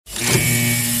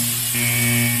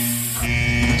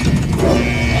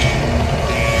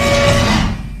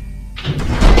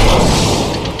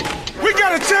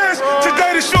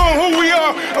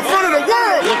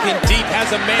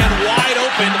has a man wide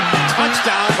open.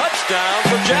 Touchdown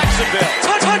for Jacksonville.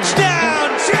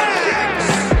 Touchdown,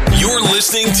 Jags! You're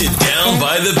listening to Down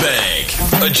by the Bank,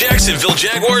 a Jacksonville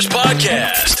Jaguars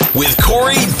podcast with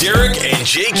Corey, Derek, and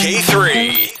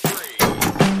JK3.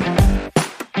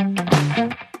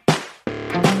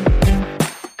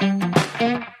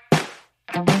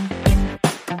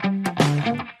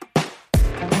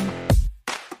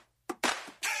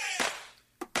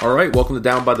 All right, welcome to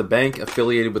Down by the Bank,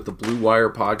 affiliated with the Blue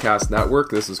Wire Podcast Network.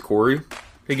 This is Corey.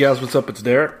 Hey guys, what's up? It's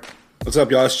Derek. What's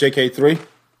up, y'all? It's JK3.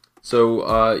 So,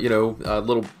 a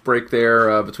little break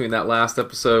there between that last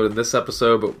episode and this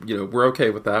episode, but, we're okay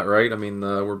with that, right? I mean,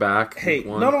 we're back. Hey,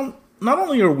 not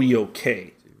only are we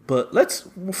okay, but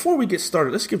before we get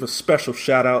started, let's give a special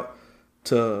shout out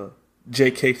to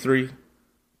JK3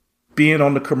 being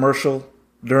on the commercial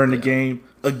during the game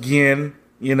again,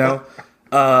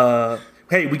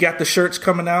 Hey, we got the shirts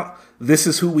coming out. This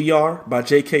is who we are by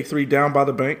JK3 Down by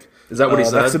the Bank. Is that what he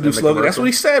said? That's the new slogan. That's what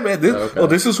he said, man.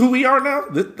 This is who we are now.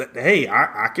 Hey,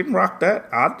 I can rock that.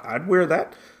 I'd wear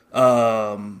that.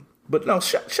 But no,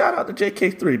 shout out to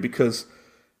JK3 because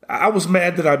I was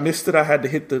mad that I missed it. I had to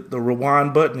hit the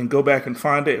rewind button and go back and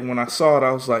find it. And when I saw it,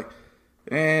 I was like,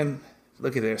 man,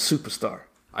 look at that, superstar.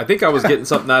 I think I was getting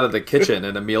something out of the kitchen,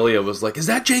 and Amelia was like, "Is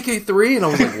that JK3?" And I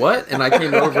was like, "What?" And I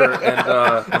came over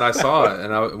and I saw it,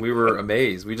 and we were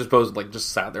amazed. We just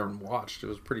sat there and watched. It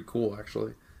was pretty cool,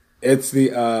 actually. It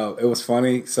was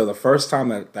funny. So the first time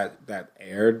that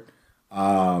aired,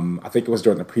 I think it was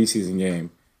during the preseason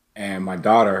game, and my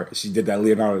daughter, she did that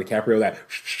Leonardo DiCaprio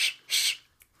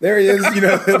there he is,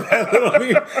 that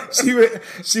little.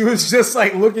 She was just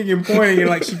like looking and pointing, and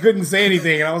like she couldn't say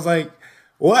anything, and I was like,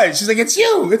 what? She's like, it's you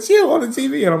on the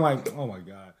TV. And I'm like, oh my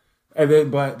God. And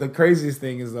then, but the craziest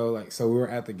thing is though, so we were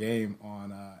at the game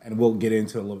on, and we'll get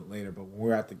into it a little bit later, but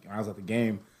when I was at the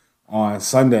game on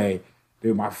Sunday,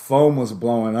 dude, my phone was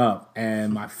blowing up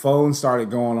and my phone started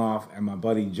going off and my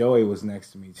buddy Joey was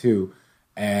next to me too.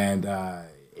 And,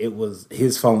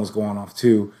 his phone was going off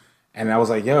too. And I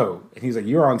was like, yo, and he's like,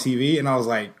 you're on TV? And I was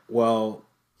like, well,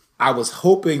 I was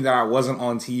hoping that I wasn't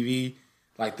on TV.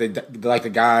 Like the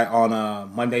guy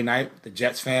on Monday night, the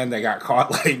Jets fan that got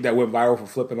caught, that went viral for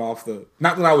flipping off the.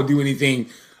 Not that I would do anything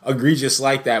egregious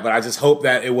like that, but I just hope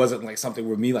that it wasn't like something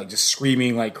with me just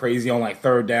screaming like crazy on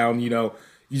third down. You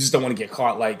just don't want to get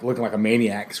caught looking like a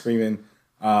maniac screaming,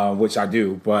 which I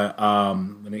do. But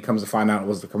when it comes to find out, it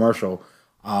was the commercial.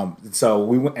 So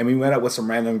we went up with some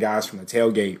random guys from the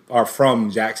tailgate or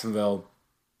from Jacksonville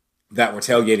that were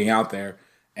tailgating out there.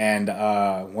 And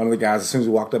one of the guys, as soon as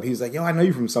we walked up, he was like, yo, I know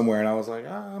you from somewhere. And I was like,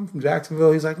 I'm from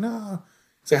Jacksonville. He's like, no.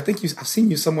 He's like, I think I've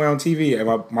seen you somewhere on TV.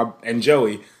 And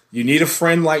Joey, you need a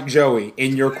friend like Joey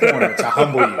in your corner to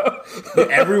humble you.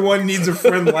 Everyone needs a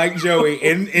friend like Joey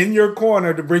in your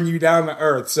corner to bring you down to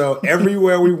earth. So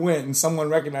everywhere we went and someone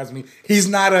recognized me, he's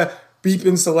not a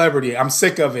beeping celebrity. I'm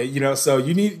sick of it, So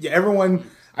you need everyone.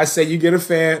 I say you get a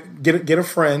fan, get a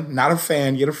friend, not a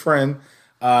fan, get a friend.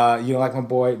 Like my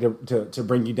boy to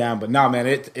bring you down. But no, man,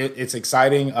 it's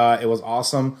exciting. It was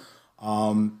awesome.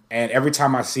 And every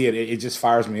time I see it, it just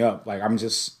fires me up. I'm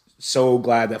just so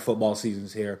glad that football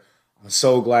season's here. I'm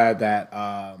so glad that,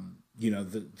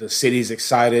 the city's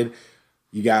excited.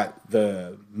 You got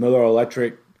the Miller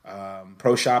Electric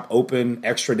Pro Shop open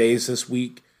extra days this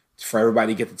week for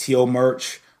everybody to get the teal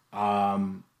merch.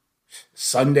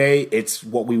 Sunday, it's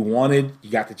what we wanted. You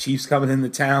got the Chiefs coming into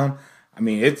town. I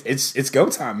mean, it's go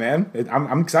time, man.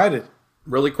 I'm excited.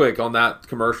 Really quick on that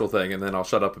commercial thing, and then I'll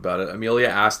shut up about it. Amelia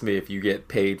asked me if you get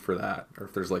paid for that, or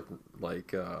if there's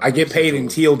I get paid in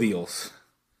teal deals.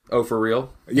 Oh, for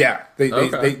real? Yeah,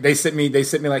 they sent me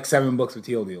like 7 books of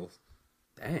teal deals.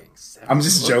 Dang, I'm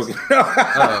just joking.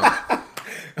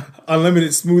 Unlimited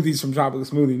smoothies from Tropical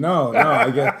Smoothie. No, I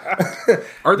guess.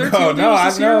 Are there teal deals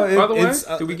this year? By the way,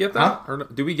 do we get that? Huh? Or no,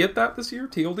 do we get that this year?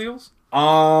 Teal deals?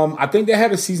 I think they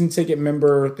had a season ticket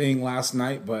member thing last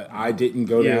night, but I didn't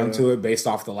go down to it based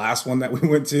off the last one that we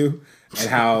went to and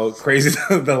how crazy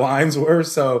the lines were.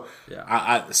 So yeah.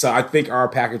 I think our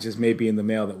packages may be in the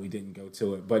mail that we didn't go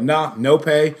to it, but no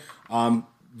pay. I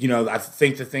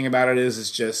think the thing about it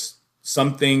is just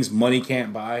some things money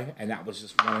can't buy, and that was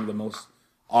just one of the most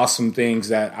awesome things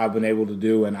that I've been able to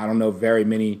do. And I don't know very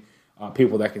many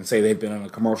people that can say they've been on a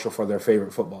commercial for their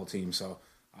favorite football team. So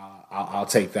I'll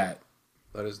take that.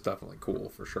 That is definitely cool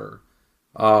for sure.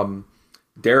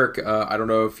 Derek, I don't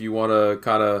know if you want to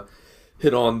kind of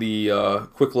hit on the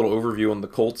quick little overview on the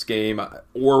Colts game,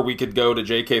 or we could go to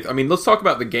JK. I mean, let's talk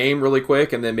about the game really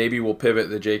quick, and then maybe we'll pivot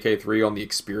to JK3 on the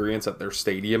experience at their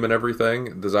stadium and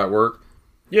everything. Does that work?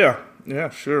 Yeah,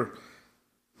 sure.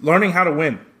 Learning how to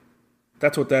win.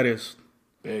 That's what that is.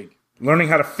 Big. Learning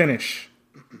how to finish.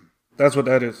 That's what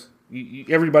that is.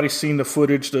 Everybody's seen the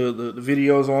footage, the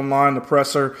videos online, the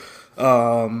presser.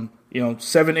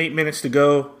 7-8 minutes to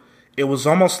go. It was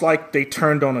almost like they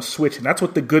turned on a switch, and that's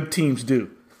what the good teams do.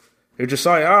 They're just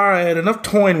like, all right, enough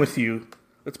toying with you.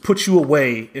 Let's put you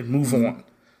away and move on.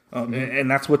 And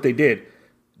that's what they did.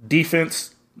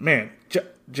 Defense, man,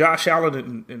 Josh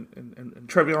Allen and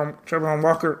Trevon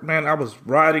Walker, man, I was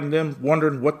riding them,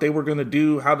 wondering what they were going to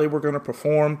do, how they were going to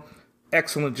perform.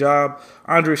 Excellent job.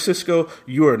 Andre Cisco,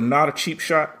 you are not a cheap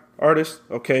shot artist,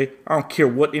 okay? I don't care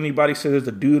what anybody says. There's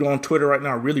a dude on Twitter right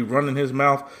now really running his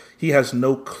mouth. He has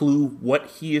no clue what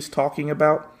he is talking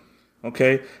about,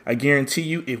 okay? I guarantee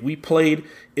you, if we played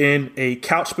in a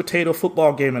couch potato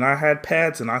football game and I had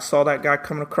pads and I saw that guy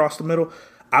coming across the middle,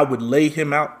 I would lay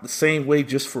him out the same way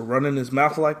just for running his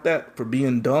mouth like that, for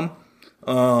being dumb.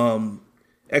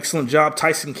 Excellent job.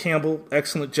 Tyson Campbell,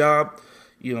 excellent job.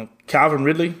 Calvin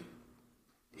Ridley,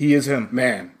 he is him.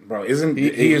 Man, bro, isn't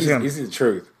he is him. He's the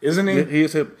truth, isn't he? He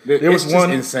is him. There was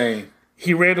one insane.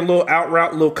 He ran a little out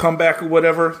route, a little comeback or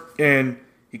whatever, and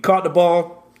he caught the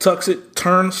ball, tucks it,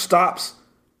 turns, stops,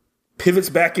 pivots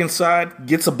back inside,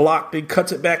 gets a block, then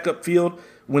cuts it back upfield.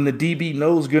 When the DB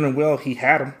knows good and well he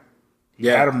had him. He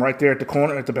had him right there at the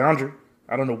corner, at the boundary.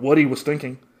 I don't know what he was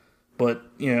thinking. But,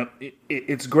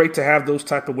 it's great to have those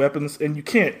type of weapons. And you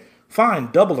can't. Fine,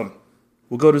 double them.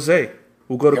 We'll go to Zay.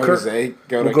 We'll go to Kirk.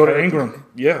 We'll go to Ingram.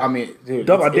 Yeah. I mean, dude.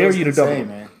 I dare you to double them.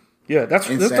 Man. Yeah, that's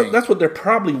what they're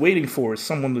probably waiting for, is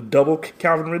someone to double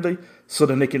Calvin Ridley so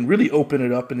then they can really open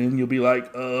it up, and then you'll be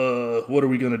like, what are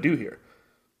we going to do here?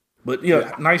 But,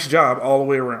 nice job all the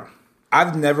way around.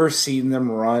 I've never seen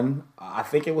them run. I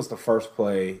think it was the first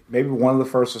play, maybe one of the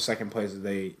first or second plays that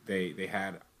they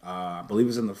had. I believe it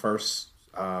was in the first.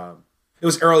 It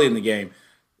was early in the game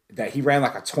that he ran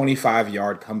like a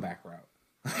 25-yard comeback route.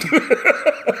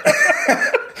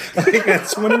 Like a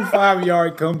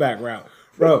 25-yard comeback route,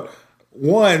 bro.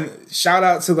 One, shout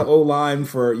out to the O-line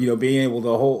for being able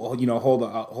to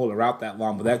hold a route that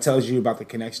long. But that tells you about the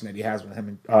connection that he has with him,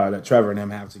 and that Trevor and him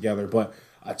have together. But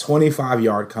a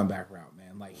 25-yard comeback route,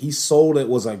 man. Like, he sold it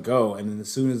was a go, and then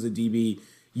as soon as the DB,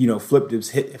 flipped his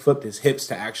hips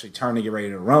to actually turn and get ready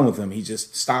to run with him, he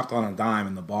just stopped on a dime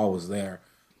and the ball was there.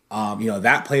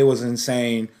 That play was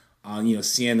insane.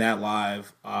 Seeing that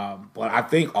live, but I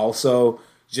think also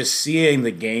just seeing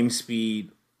the game speed,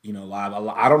 live.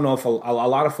 I don't know if a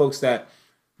lot of folks that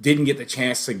didn't get the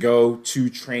chance to go to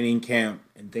training camp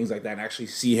and things like that and actually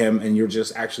see him, and you're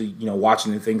just actually,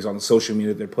 watching the things on the social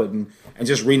media they're putting and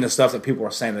just reading the stuff that people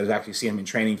are saying that actually see him in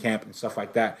training camp and stuff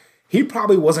like that. He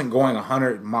probably wasn't going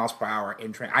 100 miles per hour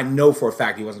in training. I know for a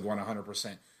fact he wasn't going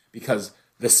 100% because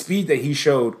the speed that he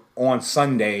showed on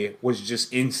Sunday was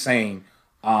just insane.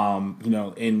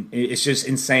 And it's just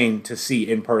insane to see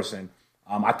in person.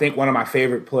 I think one of my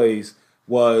favorite plays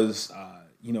was,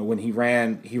 when he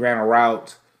ran a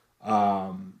route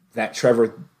that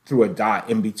Trevor threw a dot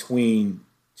in between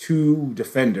two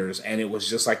defenders, and it was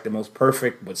just like the most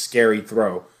perfect but scary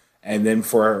throw. And then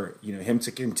for him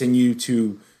to continue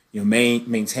to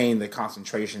maintain the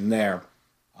concentration there.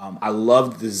 I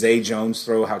loved the Zay Jones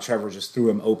throw, how Trevor just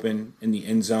threw him open in the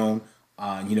end zone.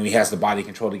 He has the body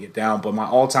control to get down. But my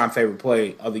all-time favorite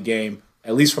play of the game,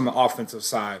 at least from the offensive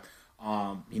side,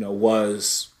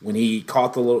 was when he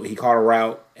caught a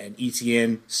route and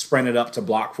ETN sprinted up to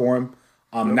block for him.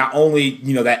 Not only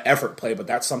that effort play, but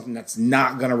that's something that's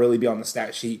not going to really be on the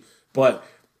stat sheet. But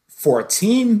for a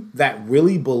team that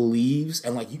really believes,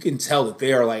 and you can tell that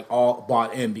they are all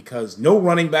bought in, because no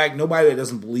running back, nobody that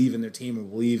doesn't believe in their team or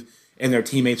believe in their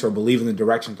teammates or believe in the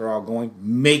direction they're all going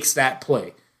makes that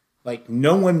play.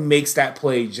 No one makes that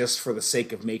play just for the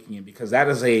sake of making it, because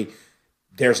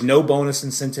there's no bonus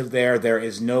incentive there.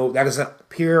 That is a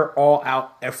pure all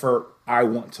out effort. I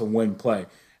want to win play.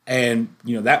 And,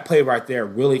 that play right there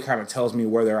really kind of tells me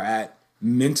where they're at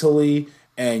mentally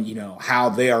and, how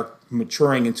they are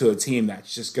maturing into a team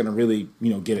that's just going to really,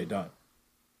 get it done.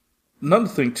 Another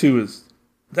thing, too, is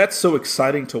that's so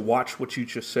exciting to watch what you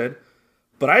just said.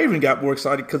 But I even got more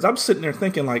excited because I'm sitting there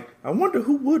thinking, I wonder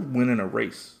who would win in a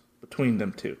race between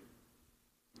them two.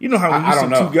 You know how when you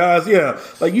see two guys,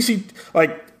 you see,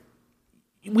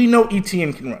 we know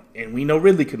ETN can run and we know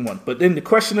Ridley can run. But then the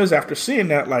question is, after seeing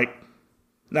that,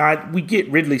 now we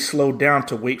get Ridley slowed down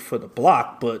to wait for the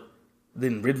block, but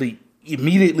then Ridley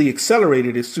immediately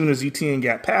accelerated as soon as ETN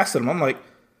got past him. I'm like,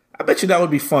 I bet you that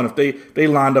would be fun if they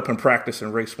lined up in practice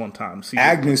and raced one time. See,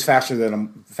 Agnew's faster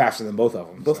than both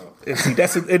of them. See,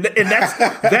 that's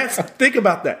think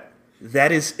about that.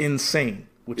 That is insane.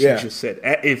 What you just said.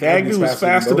 If Agnew was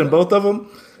faster than both of them,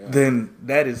 then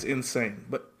that is insane.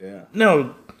 But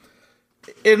no,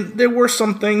 and there were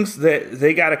some things that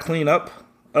they got to clean up.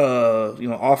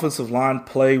 Offensive line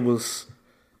play was,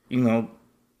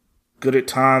 good at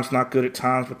times, not good at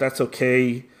times, but that's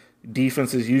okay.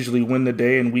 Defenses usually win the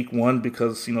day in week 1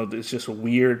 because, it's just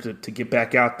weird to get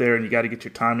back out there and you got to get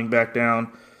your timing back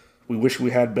down. We wish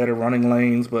we had better running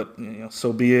lanes, but,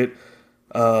 so be it.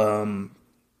 Tank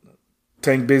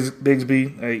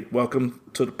Bigsby, hey, welcome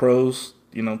to the pros.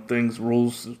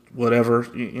 Rules, whatever.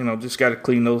 Just got to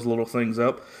clean those little things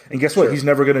up. And guess what? He's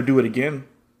never going to do it again.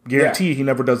 Guarantee he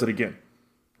never does it again.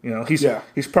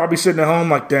 He's probably sitting at home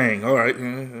like, dang, all right,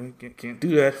 can't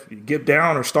do that. You get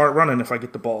down or start running if I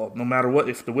get the ball, no matter what,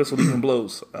 if the whistle even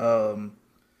blows. And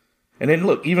then,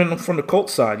 look, even from the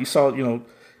Colts side, you saw,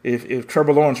 if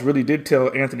Trevor Lawrence really did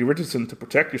tell Anthony Richardson to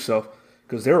protect yourself,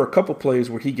 because there were a couple plays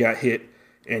where he got hit,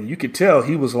 and you could tell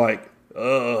he was like,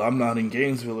 I'm not in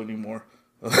Gainesville anymore.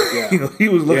 He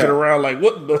was looking around like,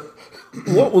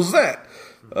 what was that?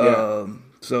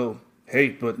 So, hey,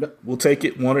 but we'll take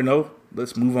it 1-0.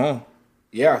 Let's move on.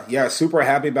 Yeah, super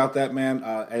happy about that, man.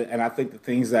 And I think the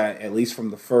things that, at least from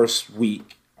the first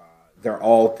week, they're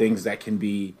all things that can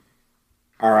be,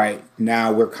 all right,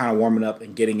 now we're kind of warming up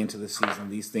and getting into the season.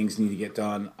 These things need to get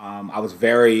done. I was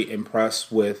very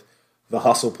impressed with the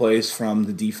hustle plays from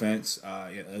the defense,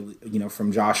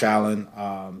 from Josh Allen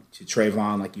to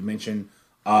Trayvon, like you mentioned.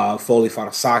 Foley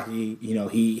Fatasaki,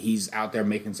 he's out there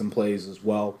making some plays as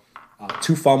well.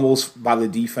 2 fumbles by the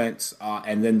defense,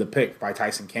 and then the pick by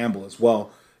Tyson Campbell as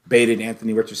well baited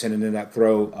Anthony Richardson into that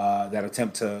throw, that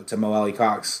attempt to Mo Alley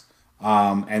Cox.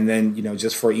 And then,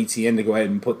 just for ETN to go ahead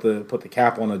and put the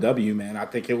cap on a W, man, I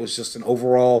think it was just an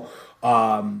overall,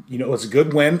 it was a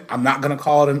good win. I'm not going to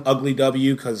call it an ugly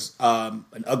W because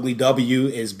an ugly W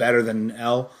is better than an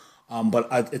L. But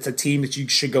it's a team that you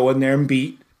should go in there and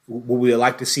beat. Would we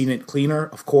like to see it cleaner?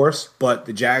 Of course. But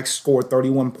the Jags scored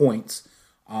 31 points.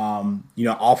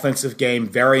 Offensive game,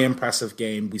 very impressive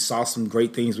game. We saw some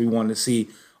great things we wanted to see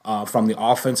from the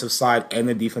offensive side and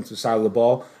the defensive side of the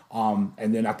ball.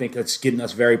 And then I think that's getting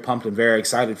us very pumped and very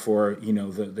excited for,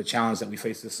 the challenge that we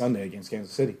face this Sunday against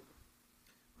Kansas City.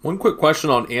 One quick question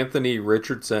on Anthony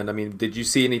Richardson. I mean, did you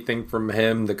see anything from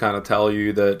him to kind of tell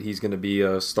you that he's going to be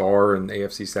a star in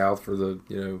AFC South for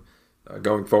the,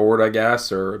 going forward, I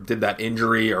guess? Or did that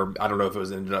injury, or I don't know if it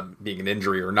was ended up being an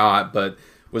injury or not, but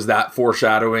was that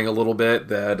foreshadowing a little bit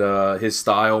that his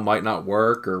style might not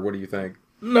work, or what do you think?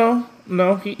 No,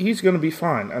 he's going to be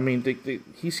fine. I mean,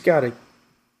 he's got a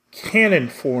cannon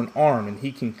for an arm, and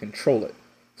he can control it.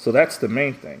 So that's the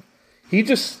main thing. He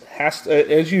just has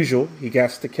to, as usual, he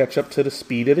has to catch up to the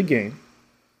speed of the game,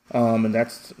 and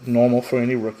that's normal for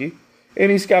any rookie.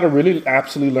 And he's got to really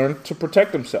absolutely learn to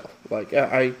protect himself. Like,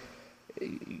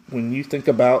 when you think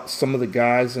about some of the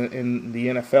guys in the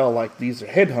NFL, like, these are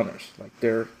headhunters. Like,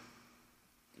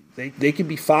 they could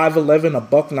be 5'11",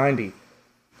 $190,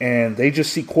 and they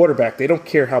just see quarterback. They don't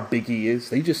care how big he is.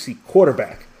 They just see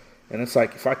quarterback. And it's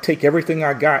like, if I take everything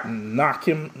I got and knock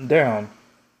him down,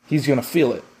 he's going to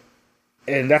feel it.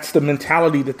 And that's the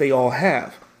mentality that they all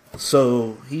have.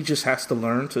 So he just has to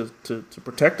learn to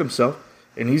protect himself,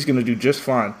 and he's going to do just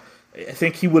fine. I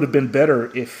think he would have been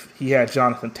better if he had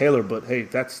Jonathan Taylor, but hey,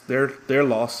 that's their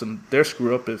loss and their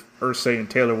screw up if Irsay and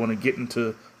Taylor want to get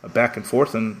into a back and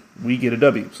forth and we get a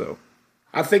W. So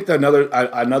I think that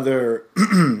another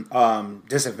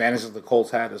disadvantage that the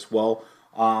Colts had as well.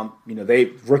 They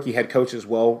rookie head coach as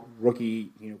well, rookie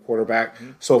quarterback.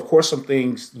 Mm-hmm. So of course some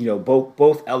things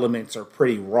both elements are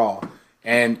pretty raw.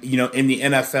 And in the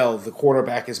NFL, the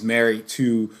quarterback is married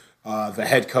to the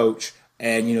head coach.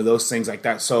 And, those things like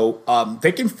that. So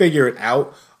they can figure it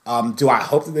out. Do I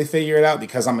hope that they figure it out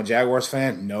because I'm a Jaguars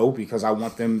fan? No, because I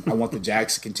want the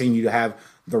Jags to continue to have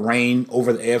the reign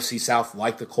over the AFC South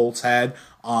like the Colts had,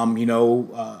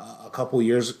 a couple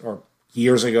years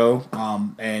ago.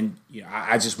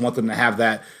 I just want them to have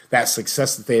that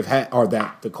success that they've had, or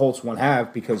that the Colts won't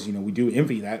have, because, we do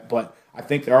envy that. But I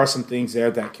think there are some things there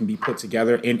that can be put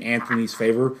together in Anthony's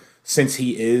favor, since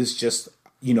he is just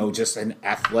an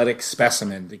athletic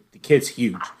specimen. The kid's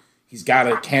huge. He's got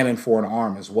a cannon for an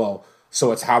arm as well.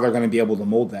 So it's how they're going to be able to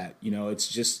mold that.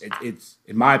 It's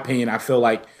in my opinion, I feel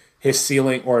like his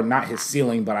ceiling, or not his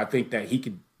ceiling, but I think that he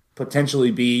could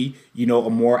potentially be, a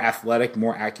more athletic,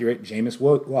 more accurate Jameis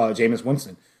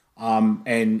Winston.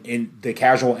 And in the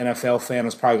casual NFL fan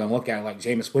is probably going to look at it like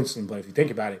Jameis Winston. But if you think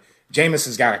about it, Jameis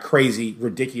has got a crazy,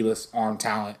 ridiculous arm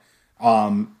talent.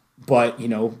 But,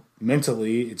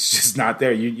 mentally, it's just not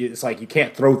there. It's like you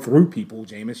can't throw through people,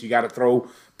 Jameis. You got to throw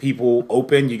people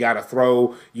open. You got to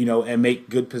throw, and make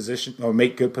good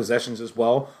possessions as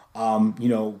well.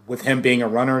 With him being a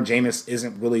runner, Jameis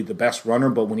isn't really the best runner,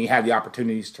 but when he had the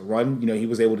opportunities to run, he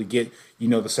was able to get,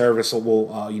 the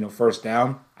serviceable, first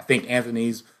down. I think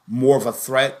Anthony's more of a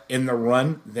threat in the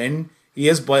run than he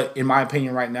is, but in my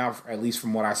opinion right now, at least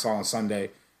from what I saw on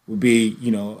Sunday, would be,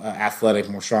 athletic,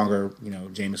 more stronger,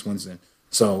 Jameis Winston.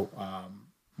 So,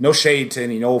 no shade to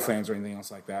any Noel fans or anything else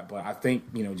like that, but I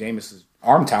think, Jameis's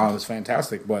arm talent is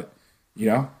fantastic, but,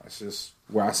 that's just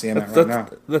where I see him right now.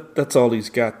 That's all he's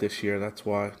got this year. That's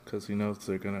why, because he knows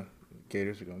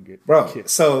Gators are going to get kicked.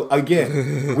 So,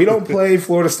 again, we don't play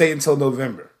Florida State until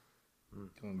November.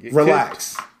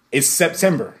 Relax. Kicked. It's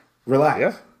September. Relax.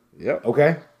 Yeah. Yep.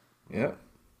 Okay? Yeah.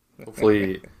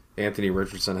 Hopefully Anthony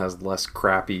Richardson has less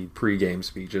crappy pregame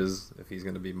speeches if he's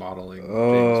going to be modeling.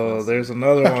 Oh, there's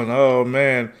another one. Oh,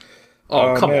 man.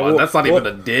 Oh, come on. That's not even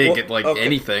a dig at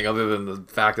anything other than the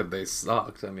fact that they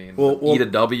sucked. I mean, eat a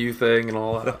W thing and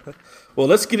all that. Well,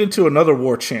 let's get into another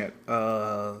war chant.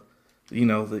 The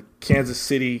Kansas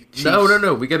City Chiefs.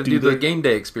 No. We got to do the game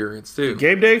day experience, too.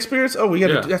 Game day experience? Oh, we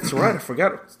got to. That's right. I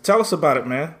forgot. Tell us about it,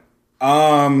 man.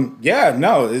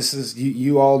 This is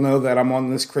you all know that I'm on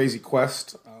this crazy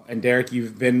quest, and Derek,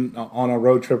 you've been on a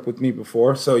road trip with me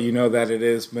before, so you know that it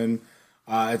has been.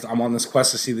 I'm on this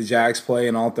quest to see the Jags play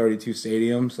in all 32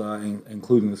 stadiums,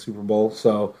 including the Super Bowl.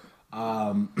 So,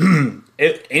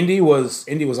 Indy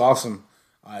was awesome.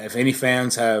 If any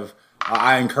fans have,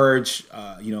 I encourage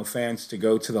fans to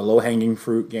go to the low hanging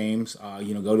fruit games.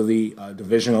 Go to the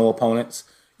divisional opponents.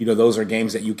 Those are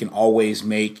games that you can always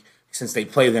make, since they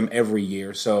play them every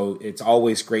year. So it's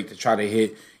always great to try to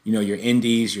hit, your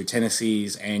Indies, your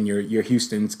Tennessees, and your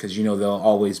Houstons, because, they'll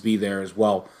always be there as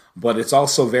well. But it's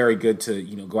also very good to,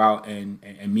 go out and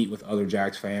meet with other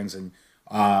Jags fans and,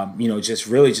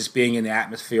 just being in the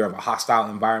atmosphere of a hostile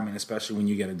environment, especially when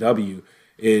you get a W,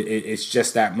 it's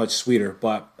just that much sweeter.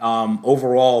 But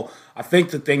overall, I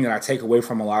think the thing that I take away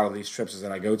from a lot of these trips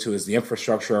that I go to is the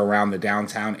infrastructure around the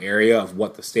downtown area of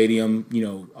what the stadium,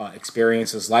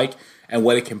 experience is like and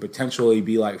what it can potentially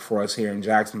be like for us here in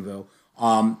Jacksonville.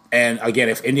 And again,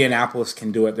 if Indianapolis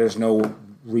can do it, there's no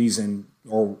reason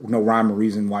or no rhyme or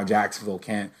reason why Jacksonville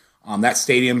can't. That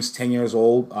stadium's 10 years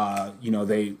old.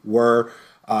 They were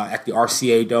at the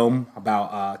RCA Dome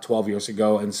about 12 years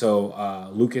ago. And so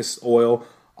Lucas Oil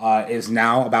is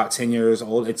now about 10 years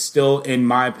old. It's still, in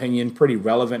my opinion, pretty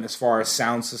relevant as far as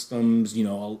sound systems,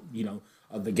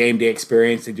 the game day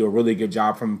experience. They do a really good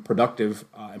job from productive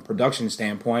and production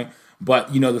standpoint.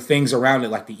 But, the things around it,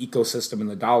 like the ecosystem and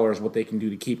the dollars, what they can do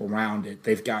to keep around it.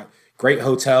 They've got great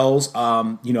hotels,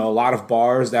 a lot of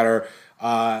bars that are,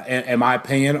 in my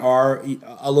opinion, are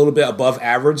a little bit above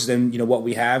average than, what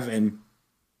we have. And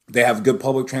they have good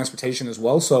public transportation as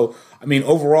well. So,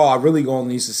 overall, I really go on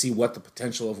these to see what the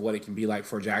potential of what it can be like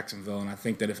for Jacksonville. And I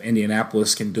think that if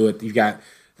Indianapolis can do it, you've got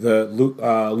the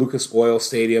Lucas Oil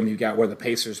Stadium. You've got where the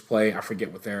Pacers play. I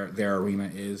forget what their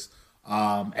arena is.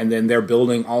 And then they're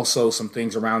building also some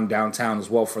things around downtown as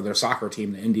well for their soccer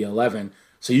team, the Indy 11.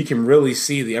 So you can really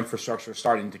see the infrastructure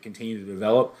starting to continue to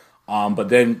develop. But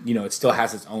then, it still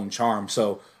has its own charm.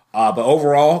 So, but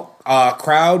overall,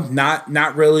 crowd,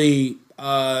 not really...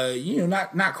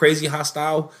 not crazy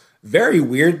hostile. Very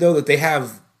weird, though, that they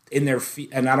have in their feet,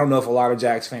 and I don't know if a lot of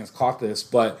Jags fans caught this,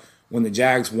 but when the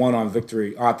Jags won on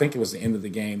victory, or I think it was the end of the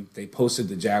game, they posted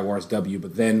the Jaguars W,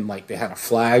 but then, they had a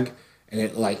flag, and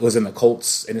it, was in the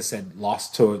Colts, and it said,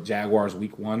 lost to Jaguars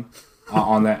week 1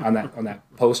 on that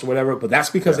post or whatever. But that's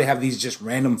because they have these just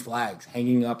random flags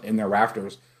hanging up in their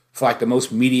rafters for, the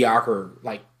most mediocre,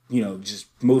 just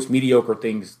most mediocre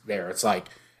things there. It's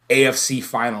AFC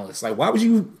finalists. Why would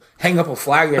you hang up a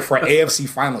flag there for an AFC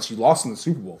finalist? You lost in the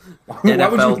Super Bowl.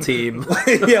 NFL team.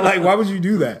 Why would you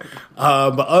do that?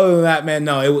 But other than that, man,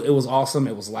 no, it was awesome.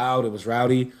 It was loud. It was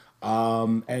rowdy.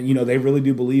 And, they really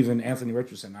do believe in Anthony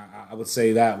Richardson. I would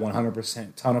say that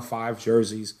 100%. Ton of 5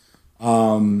 jerseys. They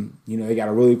got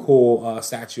a really cool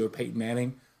statue of Peyton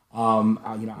Manning,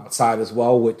 outside as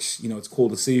well, which, it's cool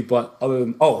to see. But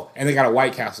and they got a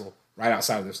White Castle right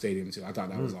outside of their stadium, too. I thought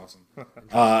that was awesome.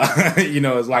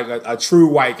 It's like a true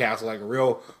White Castle, like a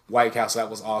real White Castle.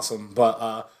 That was awesome.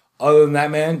 But other than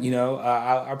that, man,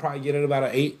 I'd probably get it about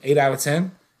an 8 out of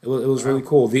 10. It was really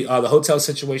cool. The hotel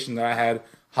situation that I had,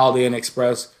 Holiday Inn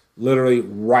Express, literally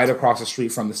right across the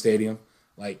street from the stadium.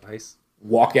 Nice.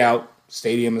 Walk out,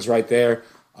 stadium is right there.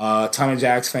 Ton of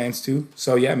Jags fans, too.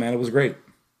 So, yeah, man, it was great.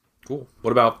 Cool.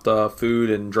 What about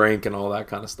food and drink and all that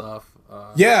kind of stuff?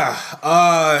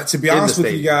 To be honest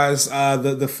with you guys,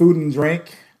 the food and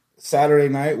drink Saturday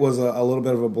night was a little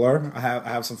bit of a blur. I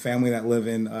have some family that live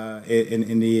in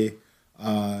Indy,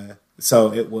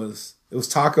 so it was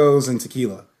tacos and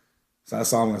tequila. So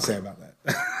that's all I'm going to say about that.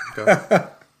 Okay.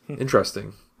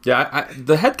 Interesting. Yeah,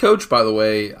 the head coach, by the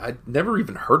way, I'd never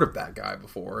even heard of that guy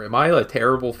before. Am I a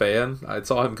terrible fan? I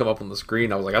saw him come up on the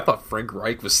screen. I was like, I thought Frank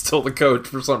Reich was still the coach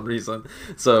for some reason.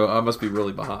 So I must be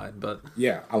really behind. But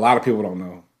yeah, a lot of people don't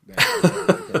know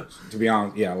that. To be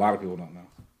honest, yeah, a lot of people don't know.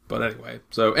 But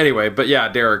but yeah,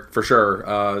 Derek, for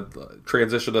sure.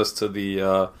 Transition us to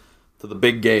the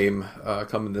big game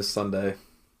coming this Sunday.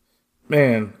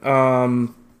 Man,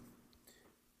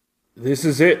 this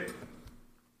is it.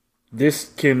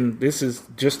 This is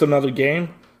just another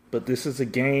game, but this is a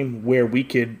game where we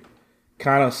could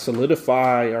kind of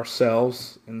solidify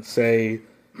ourselves and say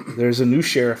there's a new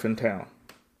sheriff in town.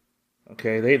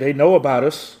 Okay, they know about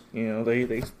us. You know,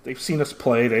 they've seen us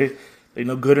play. They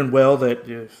know good and well that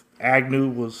if Agnew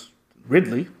was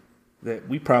Ridley, that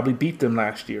we probably beat them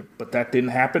last year, but that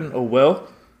didn't happen. Oh well.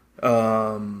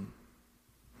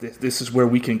 This is where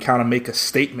we can kind of make a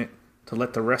statement to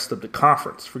let the rest of the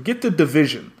conference forget the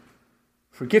division.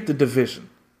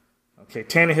 Okay,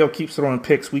 Tannehill keeps throwing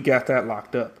picks. We got that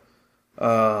locked up.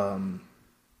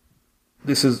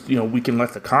 This is, we can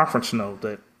let the conference know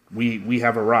that we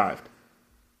have arrived.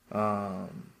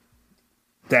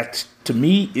 That, to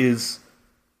me, is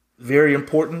very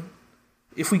important.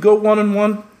 If we go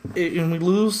 1-1 and we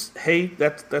lose, hey,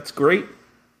 that's great.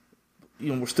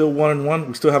 We're still 1-1.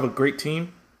 We still have a great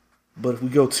team. But if we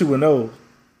go 2-0,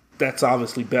 that's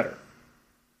obviously better.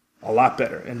 A lot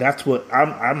better. And that's what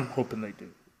I'm hoping they do.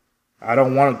 I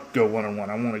don't want to go 1-1.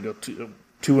 I want to go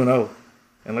 2-0.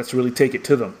 And let's really take it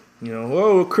to them.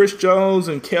 Chris Jones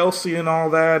and Kelsey and all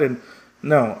that. And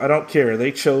no, I don't care.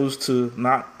 They chose to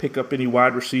not pick up any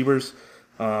wide receivers.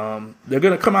 They're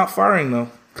going to come out firing,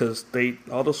 though, because a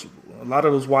lot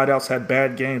of those wideouts had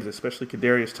bad games, especially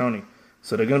Kadarius Toney.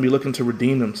 So they're going to be looking to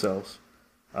redeem themselves.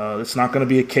 It's not going to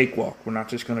be a cakewalk. We're not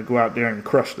just going to go out there and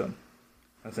crush them.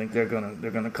 I think they're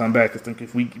gonna come back. I think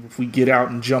if we get out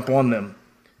and jump on them,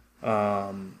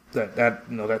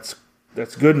 that's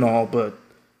good and all, but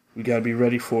we got to be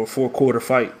ready for a 4-quarter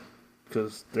fight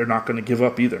because they're not going to give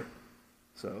up either.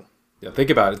 So yeah,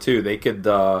 think about it too. They could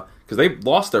because they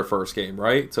lost their first game,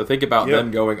 right? So think about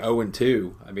them going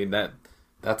 0-2. I mean that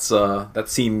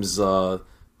seems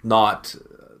not.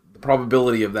 The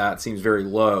probability of that seems very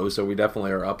low. So we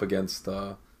definitely are up against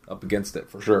it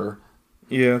for sure.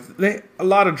 Yeah, a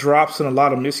lot of drops and a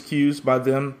lot of miscues by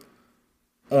them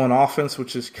on offense,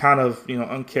 which is kind of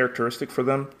uncharacteristic for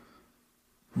them.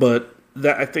 But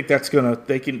I think that's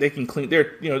they can clean.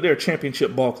 They're a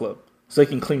championship ball club, so they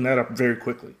can clean that up very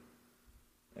quickly.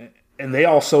 And they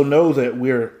also know that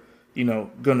we're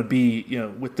going to be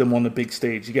with them on the big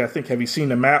stage. You got to think. Have you seen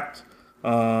the map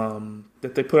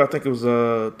that they put out? I think it was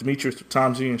Demetrius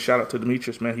Tomsey, and shout out to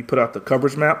Demetrius, man. He put out the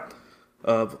coverage map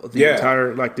of the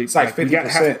entire, it's like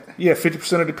 50%.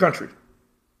 50% of the country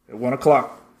at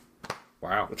 1:00.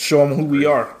 Wow. Let's show them who we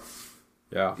are.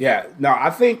 Yeah. Yeah. No,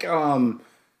 I think,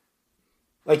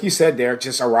 like you said, Derek,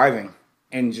 just arriving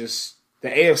and just the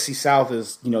AFC South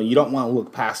is, you don't want to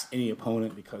look past any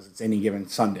opponent because it's any given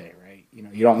Sunday, right? You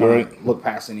don't want to look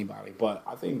past anybody. But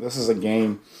I think this is a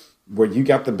game where you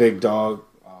got the big dog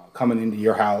coming into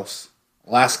your house.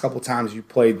 Last couple times you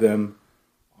played them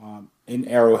in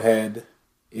Arrowhead,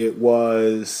 it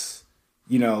was,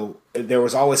 there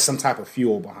was always some type of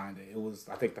fuel behind it. It was,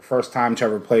 I think, the first time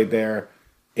Trevor played there,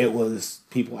 it was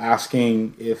people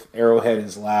asking if Arrowhead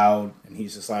is loud, and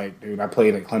he's just like, dude, I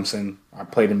played at Clemson. I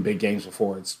played in big games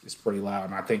before. It's pretty loud,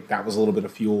 and I think that was a little bit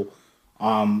of fuel.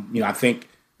 I think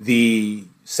the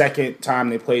second time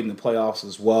they played in the playoffs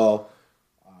as well,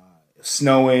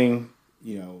 snowing,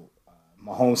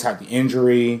 Mahomes had the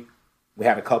injury. We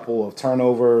had a couple of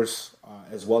turnovers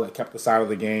as well that kept us out of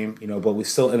the game, but we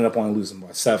still ended up only losing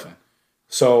by 7.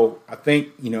 So I think,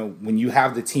 when you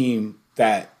have the team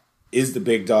that is the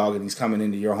big dog and he's coming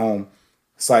into your home,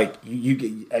 it's like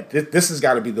this has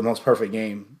got to be the most perfect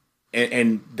game,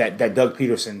 and that Doug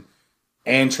Peterson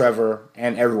and Trevor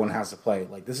and everyone has to play.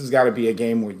 Like, this has got to be a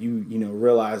game where you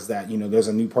realize that there's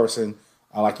a new person,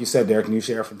 like you said, Derek, new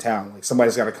sheriff in town. Like,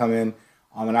 somebody's got to come in,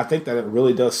 and I think that it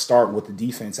really does start with the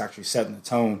defense actually setting the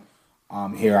tone.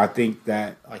 Here, I think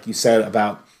that, like you said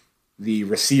about the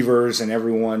receivers and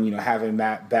everyone, having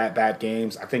bad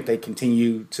games, I think they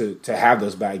continue to have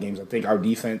those bad games. I think our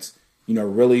defense,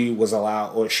 really was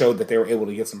allowed or showed that they were able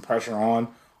to get some pressure on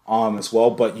as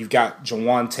well. But you've got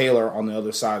Jawan Taylor on the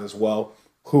other side as well,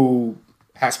 who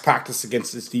has practiced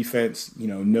against this defense,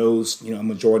 knows a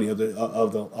majority of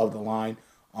the line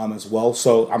as well.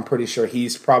 So I'm pretty sure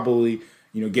he's probably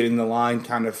getting the line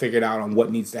kind of figured out on what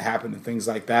needs to happen and things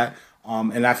like that.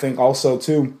 And I think also,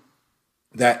 too,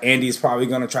 that Andy's probably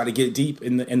going to try to get deep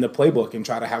in the playbook and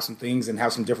try to have some things and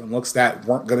have some different looks that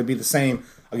weren't going to be the same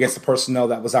against the personnel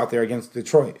that was out there against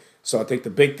Detroit. So I think the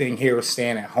big thing here is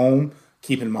staying at home,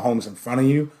 keeping Mahomes in front of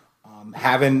you,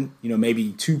 having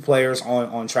maybe 2 players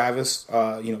on Travis,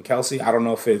 Kelce. I don't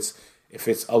know if it's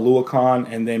Aluakon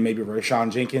and then maybe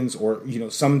Rashawn Jenkins or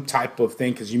some type of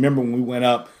thing, because you remember when we went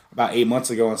up about 8 months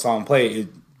ago and saw him play,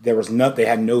 they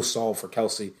had no solve for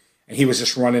Kelce. And he was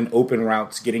just running open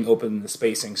routes, getting open in the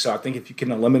spacing. So I think if you can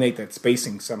eliminate that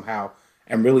spacing somehow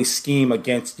and really scheme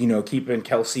against, keeping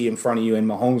Kelce in front of you and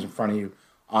Mahomes in front of you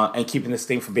and keeping this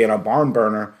thing from being a barn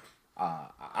burner,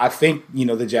 I think,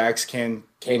 the Jags can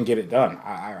get it done.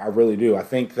 I really do. I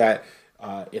think that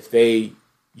if they,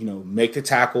 make the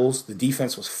tackles, the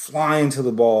defense was flying to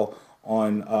the ball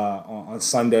on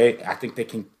Sunday. I think they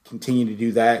can continue to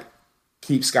do that,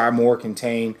 keep Sky Moore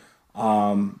contained.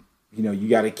 You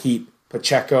got to keep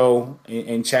Pacheco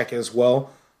in check as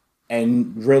well,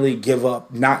 and really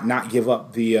not give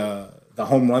up the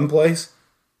home run plays.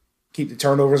 Keep the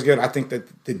turnovers good. I think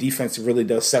that the defense really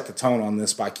does set the tone on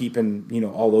this by keeping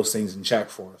all those things in check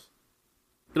for us.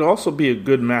 It'll also be a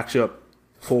good matchup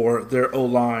for their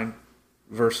O-line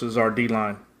versus our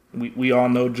D-line. We all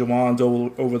know Jawan's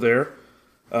over there.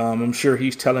 I'm sure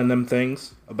he's telling them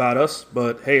things about us,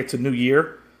 but hey, it's a new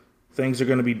year. Things are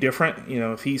going to be different.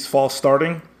 If he's false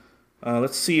starting,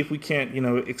 let's see if we can't,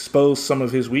 expose some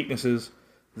of his weaknesses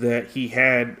that he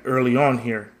had early on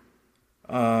here.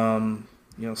 The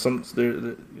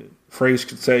phrase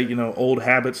could say, old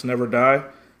habits never die.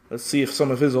 Let's see if some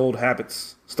of his old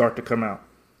habits start to come out.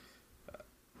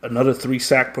 Another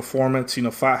 3-sack performance,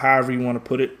 however you want to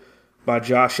put it, by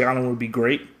Josh Allen would be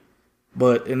great.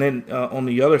 And then on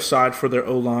the other side for their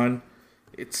O-line,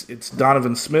 it's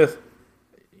Donovan Smith.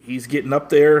 He's getting up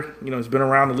there. He's been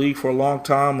around the league for a long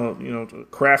time, a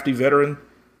crafty veteran.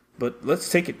 But let's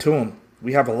take it to him.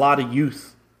 We have a lot of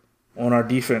youth on our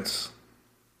defense,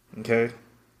 okay?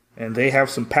 And they have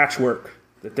some patchwork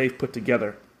that they've put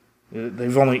together.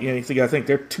 They've only, I think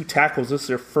they're 2 tackles. This is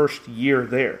their first year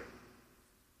there.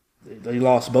 They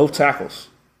lost both tackles.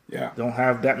 Yeah. Don't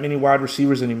have that many wide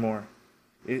receivers anymore.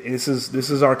 This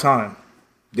is our time.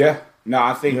 Yeah. No,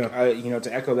 I think, to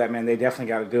echo that, man, they definitely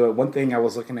got to do it. One thing I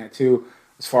was looking at, too,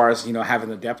 as far as, having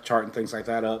the depth chart and things like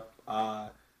that up,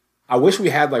 I wish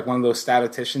we had, one of those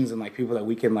statisticians and, people that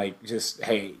we can,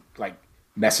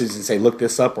 message and say, look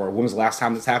this up, or when was the last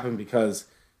time this happened? Because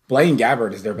Blaine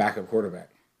Gabbert is their backup quarterback.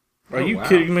 Are you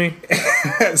kidding me?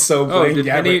 So Blaine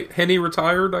Gabbert. Henny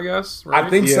retired, I guess, right? I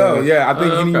think so, yeah. I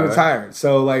think Henny retired.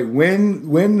 So,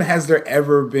 when has there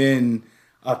ever been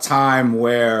a time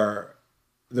where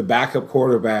the backup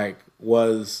quarterback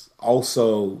was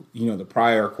also, the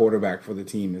prior quarterback for the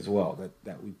team as well?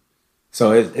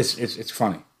 So it's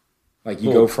funny.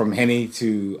 You go from Henny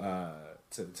to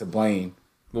Blaine.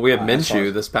 Well, we had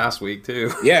Minshew this past week too.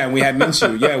 Yeah, and we had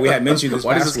Minshew. Yeah, we had Minshew this past week.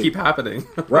 Why does this keep happening?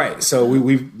 Right. So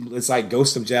it's like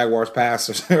Ghost of Jaguars Pass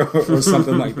or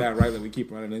something like that, right? That we keep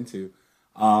running into.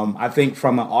 I think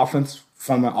from an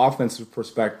offensive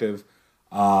perspective,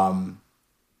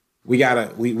 we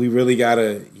really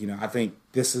gotta. I think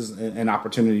this is an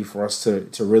opportunity for us to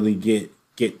really get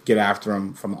after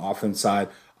them from the offense side.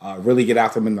 Really get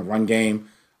after them in the run game.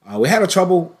 We had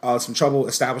some trouble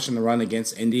establishing the run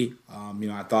against Indy.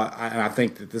 I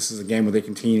think that this is a game where they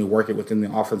continue to work it within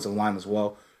the offensive line as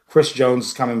well. Chris Jones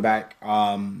is coming back,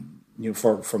 from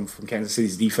Kansas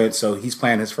City's defense, so he's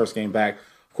playing his first game back.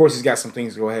 Of course, he's got some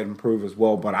things to go ahead and improve as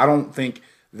well, but I don't think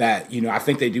that I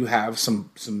think they do have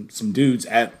some dudes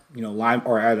at line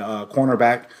or at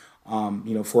cornerback,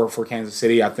 for Kansas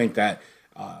City. I think that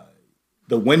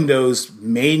the windows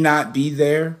may not be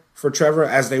there for Trevor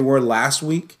as they were last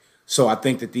week. So I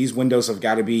think that these windows have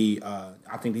got to be,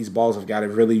 I think these balls have got to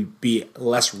really be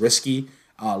less risky,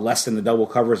 less than the double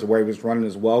covers where he was running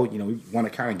as well. We want to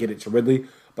kind of get it to Ridley.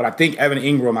 But I think Evan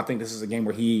Ingram, I think this is a game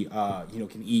where he,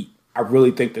 can eat. I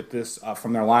really think that this,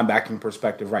 from their linebacking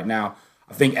perspective right now,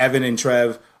 I think Evan and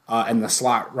Trev and the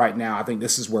slot right now, I think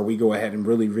this is where we go ahead and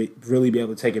really be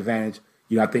able to take advantage.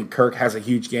 I think Kirk has a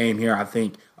huge game here. I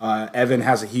think Evan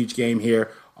has a huge game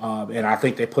here. And I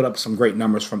think they put up some great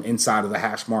numbers from inside of the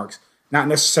hash marks. Not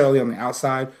necessarily on the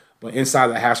outside, but inside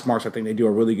of the hash marks, I think they do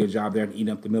a really good job there in eating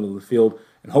up the middle of the field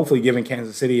and hopefully giving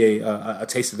Kansas City a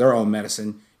taste of their own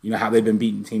medicine, how they've been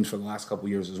beating teams for the last couple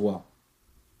of years as well.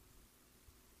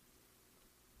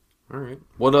 All right.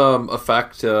 What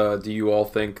effect do you all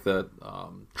think that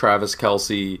Travis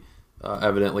Kelce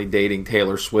evidently dating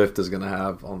Taylor Swift is going to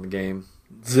have on the game?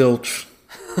 Zilch.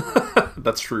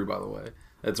 That's true, by the way.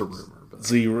 It's a rumor. But...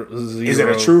 Zero. Is it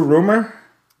a true rumor?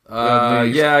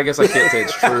 Yeah, I guess I can't say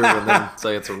it's true and then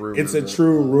say it's a rumor. It's a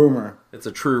true rumor. It's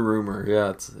a true rumor. Yeah,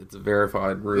 it's a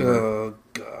verified rumor. Oh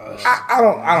gosh. I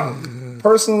don't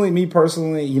personally. Me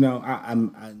personally, you know, I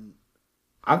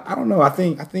don't know. I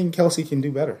think Kelsey can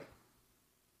do better.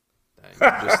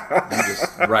 Dang, you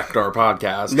just wrecked our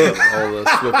podcast. Look, all the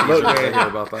Swifties are going to hear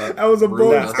about that. That was a bold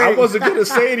Ruined us. I wasn't going to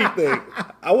say anything.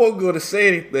 I wasn't going to say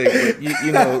anything. But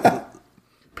you know,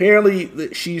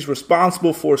 apparently she's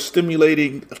responsible for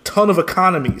stimulating a ton of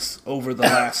economies over the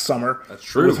last summer. That's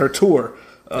true. With her tour.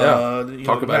 Yeah. You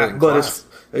Talk know, about it in but class.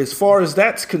 as far as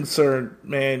that's concerned,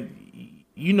 man,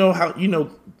 you know how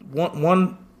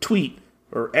one tweet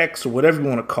or X or whatever you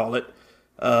want to call it,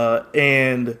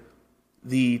 and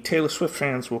the Taylor Swift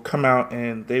fans will come out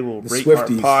and they will rate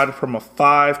Swifties. our pod from a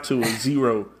 5 to a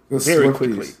 0 very Swifties.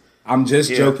 quickly. I'm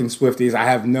just joking, Swifties. I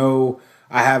have no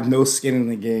skin in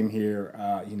the game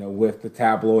here, you know, with the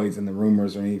tabloids and the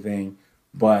rumors or anything.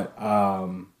 But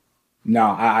no,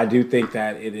 I do think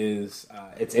that it is.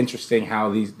 It's interesting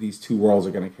how these two worlds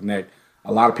are going to connect.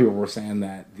 A lot of people were saying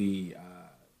that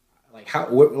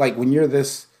when you're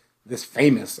this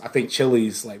famous, I think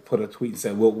Chili's like put a tweet and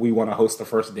said, "Well, we want to host the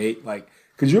first date." Like,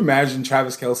 could you imagine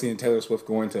Travis Kelce and Taylor Swift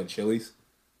going to a Chili's?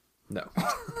 No.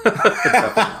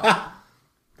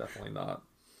 Definitely not.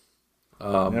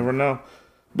 Never know.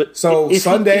 But So if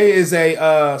Sunday's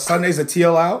a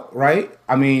teal out, right?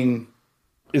 I mean,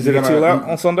 is it a teal out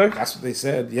on Sunday? that's what they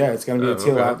said. Yeah, it's going to be a Oh,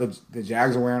 teal okay. out. The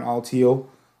Jags are wearing all teal.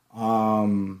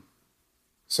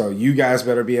 So you guys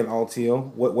better be in all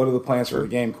teal. What are the plans for the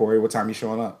game, Corey? What time are you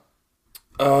showing up?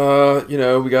 You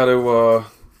know, we got to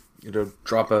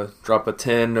drop a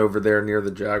 10 over there near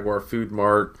the Jaguar Food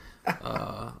Mart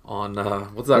on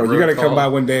what's that Bro, road you got to come called? by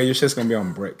one day. Your shit's going to be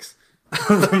on bricks.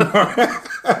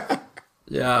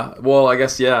 Yeah, well, I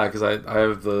guess because I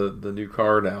have the new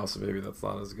car now, so maybe that's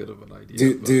not as good of an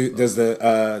idea. Does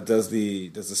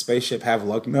the spaceship have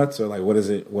lug nuts, or like what does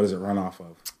it run off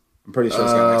of? I'm pretty sure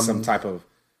it's got like some type of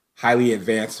highly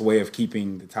advanced way of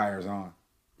keeping the tires on.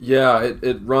 Yeah,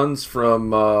 it runs from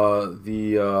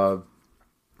the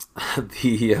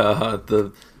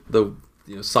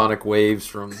sonic waves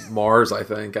from Mars, I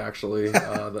think, actually,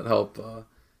 that help.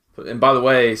 And by the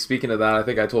way, speaking of that, I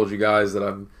think I told you guys that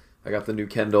I got the new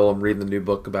Kindle. I'm reading the new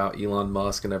book about Elon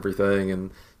Musk and everything. And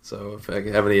so if I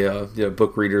have any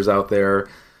book readers out there,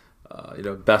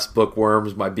 best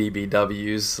bookworms, my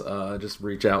BBWs, just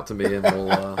reach out to me and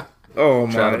we'll Oh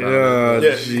my chat about god,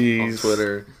 it on jeez.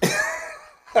 Twitter.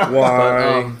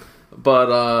 Why?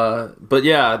 But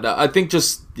yeah, I think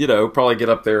just probably get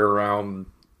up there around.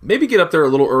 Maybe get up there a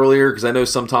little earlier because I know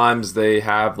sometimes they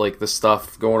have like the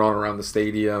stuff going on around the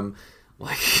stadium,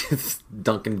 like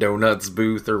Dunkin' Donuts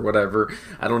booth or whatever.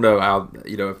 I don't know how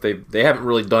if they haven't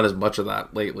really done as much of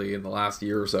that lately in the last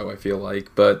year or so. I feel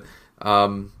like, but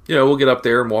we'll get up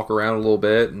there and walk around a little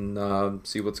bit and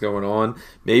see what's going on.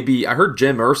 Maybe I heard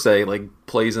Jim Irsay like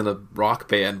plays in a rock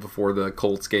band before the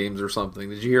Colts games or something.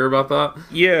 Did you hear about that?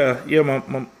 Yeah.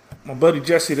 My buddy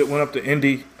Jesse that went up to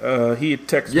Indy, he had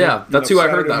texted me. Yeah, that's who I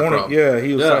heard Saturday that morning. from. Yeah,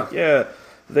 he was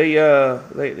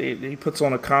like, he puts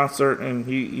on a concert and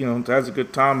he has a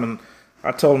good time. And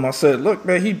I told him, I said, look,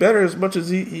 man, he better as much as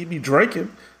he be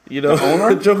drinking. The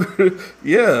owner, Joker.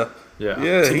 Yeah.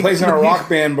 He plays in a rock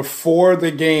band before the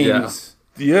games.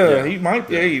 Yeah, he might.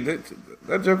 Yeah,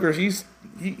 that Joker. He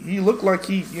looked like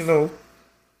he looked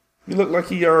like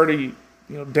he already.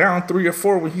 Down 3 or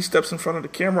 4 when he steps in front of the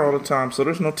camera all the time. So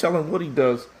there's no telling what he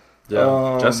does.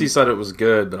 Yeah, Jesse said it was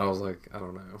good, but I was like, I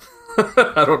don't know.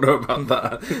 I don't know about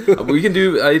that. We can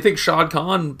do. I think Shad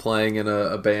Khan playing in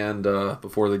a band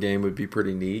before the game would be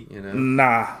pretty neat.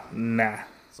 Nah.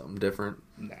 Something different.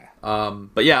 Nah.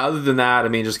 But yeah, other than that, I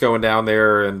mean, just going down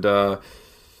there and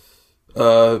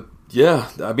yeah,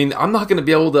 I mean, I'm not going to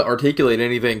be able to articulate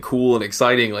anything cool and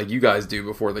exciting like you guys do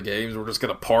before the games. We're just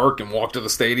going to park and walk to the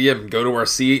stadium and go to our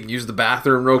seat and use the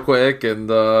bathroom real quick and,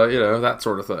 that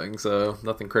sort of thing. So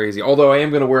nothing crazy. Although I am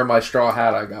going to wear my straw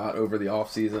hat I got over the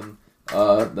off season.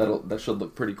 That should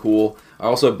look pretty cool. I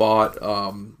also bought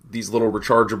these little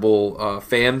rechargeable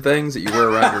fan things that you wear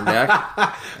around your neck.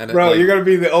 And Bro, you're going to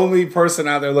be the only person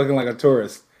out there looking like a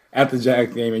tourist at the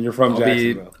Jags game, and you're from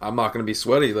Jacksonville. I'm not going to be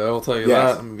sweaty, though. I'll tell you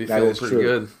that. I'm going to be feeling pretty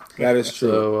good. That is true.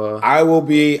 So, I will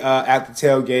be at the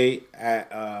tailgate at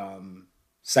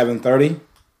 7:30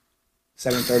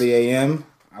 a.m.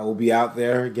 I will be out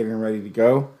there getting ready to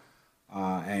go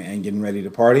and getting ready to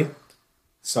party.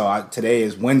 So today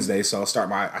is Wednesday, so I start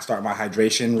my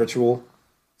hydration ritual.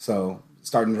 So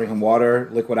starting drinking water,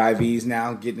 liquid IVs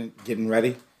now, getting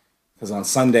ready. Because on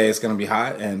Sunday it's going to be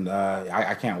hot, and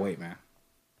I can't wait, man.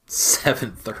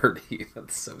 7:30.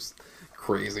 That's so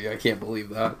crazy. I can't believe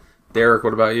that. Derek,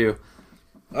 what about you?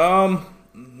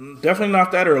 Definitely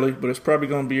not that early, but it's probably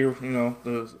going to be,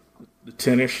 the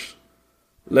 10ish,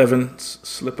 11.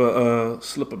 Slip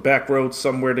a back road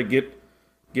somewhere to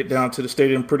get down to the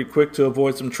stadium pretty quick to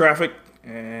avoid some traffic,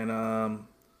 and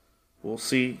we'll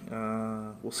see.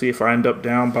 We'll see if I end up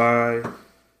down by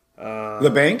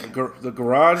the bank, the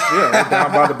garage. Yeah,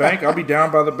 down by the bank. I'll be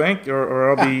down by the bank, or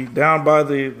I'll be down by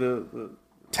the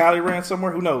Talleyrand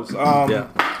somewhere. Who knows? Yeah,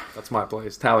 that's my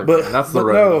place, Talleyrand. That's the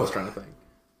road I was trying to think.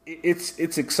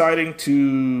 It's exciting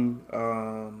to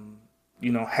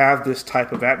have this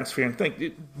type of atmosphere and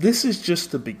think this is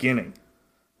just the beginning.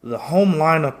 The home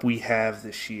lineup we have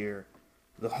this year,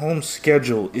 the home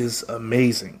schedule is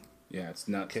amazing. Yeah, it's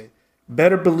nuts. Okay.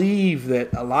 Better believe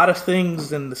that a lot of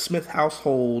things in the Smith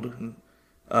household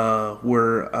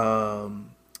were,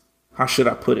 how should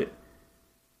I put it,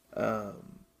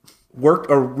 worked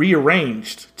or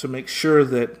rearranged to make sure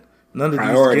that none of these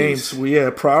games,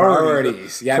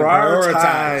 priorities. Yeah,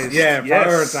 prioritize. Yeah, yes.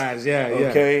 prioritize. Yeah.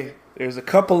 Okay, there's a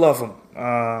couple of them.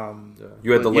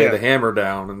 You had to lay the hammer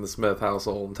down in the Smith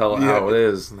household and tell it how it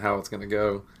is and how it's going to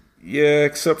go. Yeah,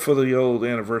 except for the old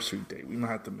anniversary date. We might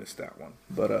have to miss that one.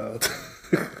 But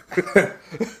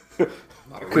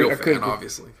not a real fan,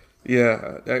 obviously.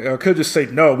 Yeah, I could just say,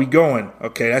 no, we going.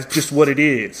 Okay, that's just what it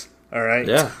is. All right?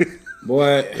 Yeah.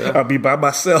 Boy. Yeah. I'll be by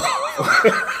myself.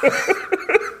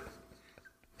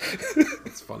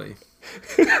 That's funny.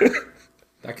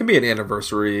 That can be an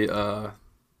anniversary thing.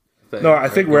 No, I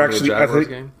think we're actually.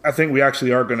 I think we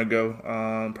actually are going to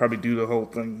go. Probably do the whole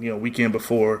thing, weekend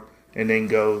before, and then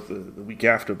go the week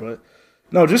after. But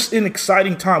no, just an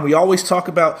exciting time. We always talk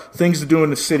about things to do in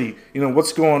the city.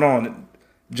 What's going on.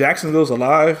 Jacksonville's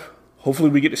alive. Hopefully,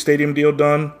 we get the stadium deal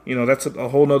done. That's a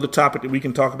whole nother topic that we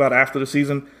can talk about after the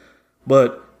season.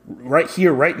 But right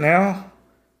here, right now,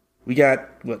 we got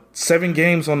 7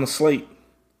 games on the slate.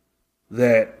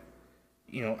 That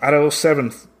out of those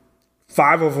 7.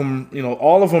 5 of them,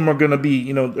 all of them are going to be,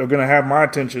 are going to have my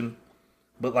attention,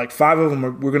 but 5 of them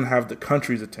we're going to have the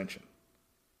country's attention.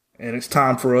 And it's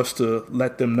time for us to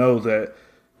let them know that,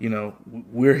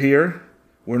 we're here.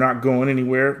 We're not going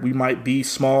anywhere. We might be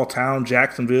small town,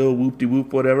 Jacksonville,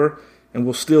 whoop-de-whoop, whatever, and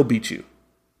we'll still beat you.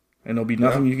 And there'll be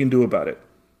nothing you can do about it.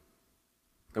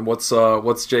 And what's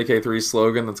JK3's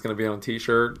slogan that's going to be on a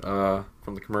T-shirt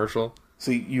from the commercial?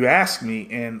 See, you asked me,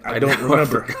 and I don't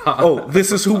remember.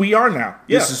 This is who we are now.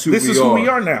 Yeah, this is who we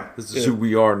are now. This is who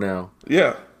we are now.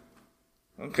 Yeah.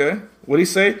 Okay. What do you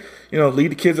say? Leave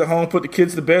the kids at home, put the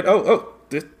kids to bed.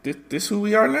 This who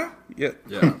we are now? Yeah.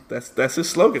 Yeah. That's his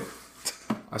slogan.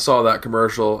 I saw that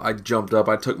commercial. I jumped up.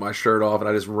 I took my shirt off, and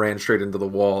I just ran straight into the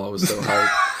wall. I was so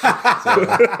hyped.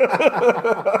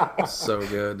 So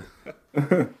good.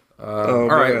 All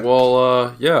right.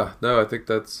 Well, I think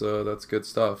that's good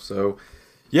stuff. So,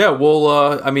 yeah, we'll,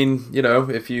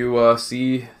 if you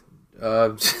see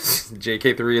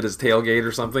JK3 at his tailgate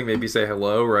or something, maybe say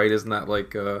hello, right? Isn't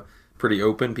that pretty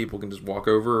open? People can just walk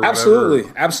over. Or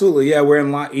Absolutely. Yeah, we're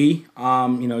in Lot E.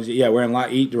 We're in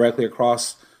Lot E directly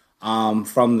across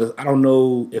from the. I don't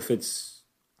know if it's.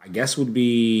 I guess would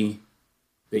be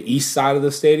the east side of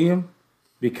the stadium.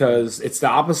 Because it's the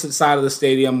opposite side of the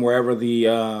stadium, wherever the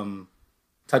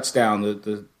touchdown,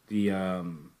 the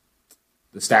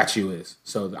statue is.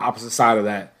 So the opposite side of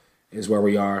that is where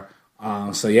we are.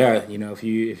 If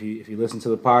you listen to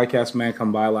the podcast, man,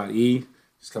 come by Lot E.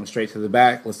 Just come straight to the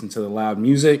back, listen to the loud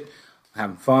music,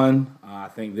 having fun. I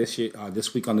think this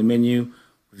week on the menu,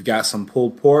 we've got some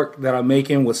pulled pork that I'm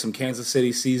making with some Kansas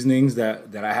City seasonings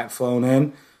that I had flown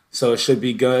in. So it should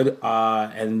be good.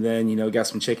 And then, got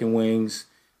some chicken wings.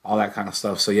 All that kind of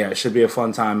stuff. So, yeah, it should be a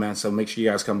fun time, man. So make sure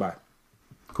you guys come by.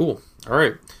 Cool. All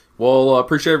right. Well,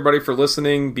 appreciate everybody for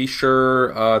listening. Be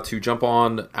sure to jump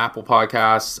on Apple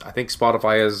Podcasts. I think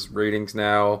Spotify has ratings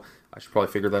now. I should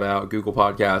probably figure that out. Google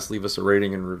Podcasts. Leave us a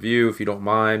rating and review if you don't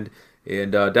mind.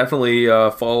 And definitely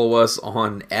follow us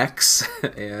on X.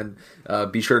 And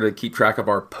be sure to keep track of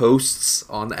our posts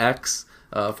on X.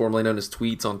 Formerly known as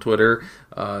tweets on Twitter.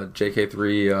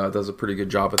 JK3 does a pretty good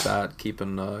job at that,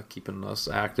 keeping us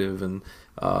active. And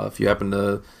if you happen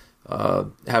to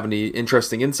have any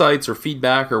interesting insights or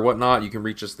feedback or whatnot, you can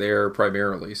reach us there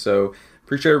primarily. So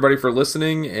appreciate everybody for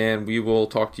listening, and we will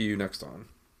talk to you next time.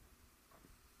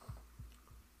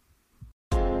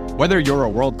 Whether you're a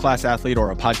world-class athlete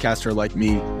or a podcaster like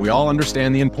me, we all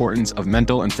understand the importance of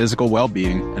mental and physical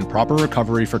well-being and proper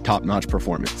recovery for top-notch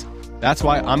performance. That's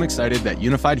why I'm excited that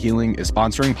Unified Healing is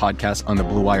sponsoring podcasts on the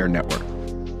Blue Wire Network.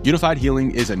 Unified Healing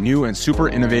is a new and super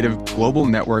innovative global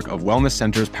network of wellness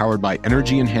centers powered by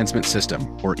Energy Enhancement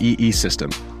System, or EE System.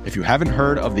 If you haven't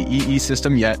heard of the EE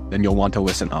System yet, then you'll want to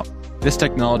listen up. This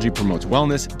technology promotes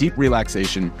wellness, deep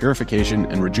relaxation, purification,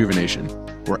 and rejuvenation.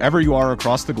 Wherever you are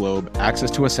across the globe,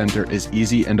 access to a center is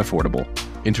easy and affordable.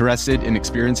 Interested in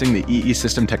experiencing the EE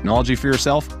System technology for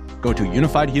yourself? Go to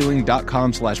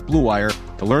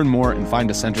unifiedhealing.com/bluewire to learn more and find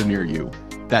a center near you.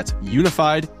 That's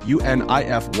unified,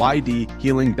 UNIFYD,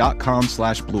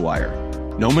 healing.com/bluewire.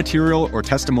 No material or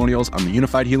testimonials on the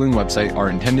Unified Healing website are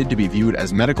intended to be viewed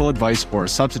as medical advice or a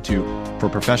substitute for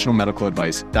professional medical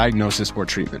advice, diagnosis, or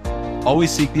treatment. Always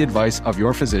seek the advice of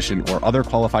your physician or other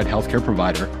qualified healthcare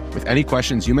provider with any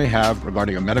questions you may have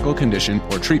regarding a medical condition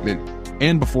or treatment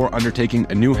and before undertaking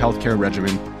a new healthcare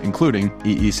regimen, including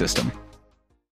EE System.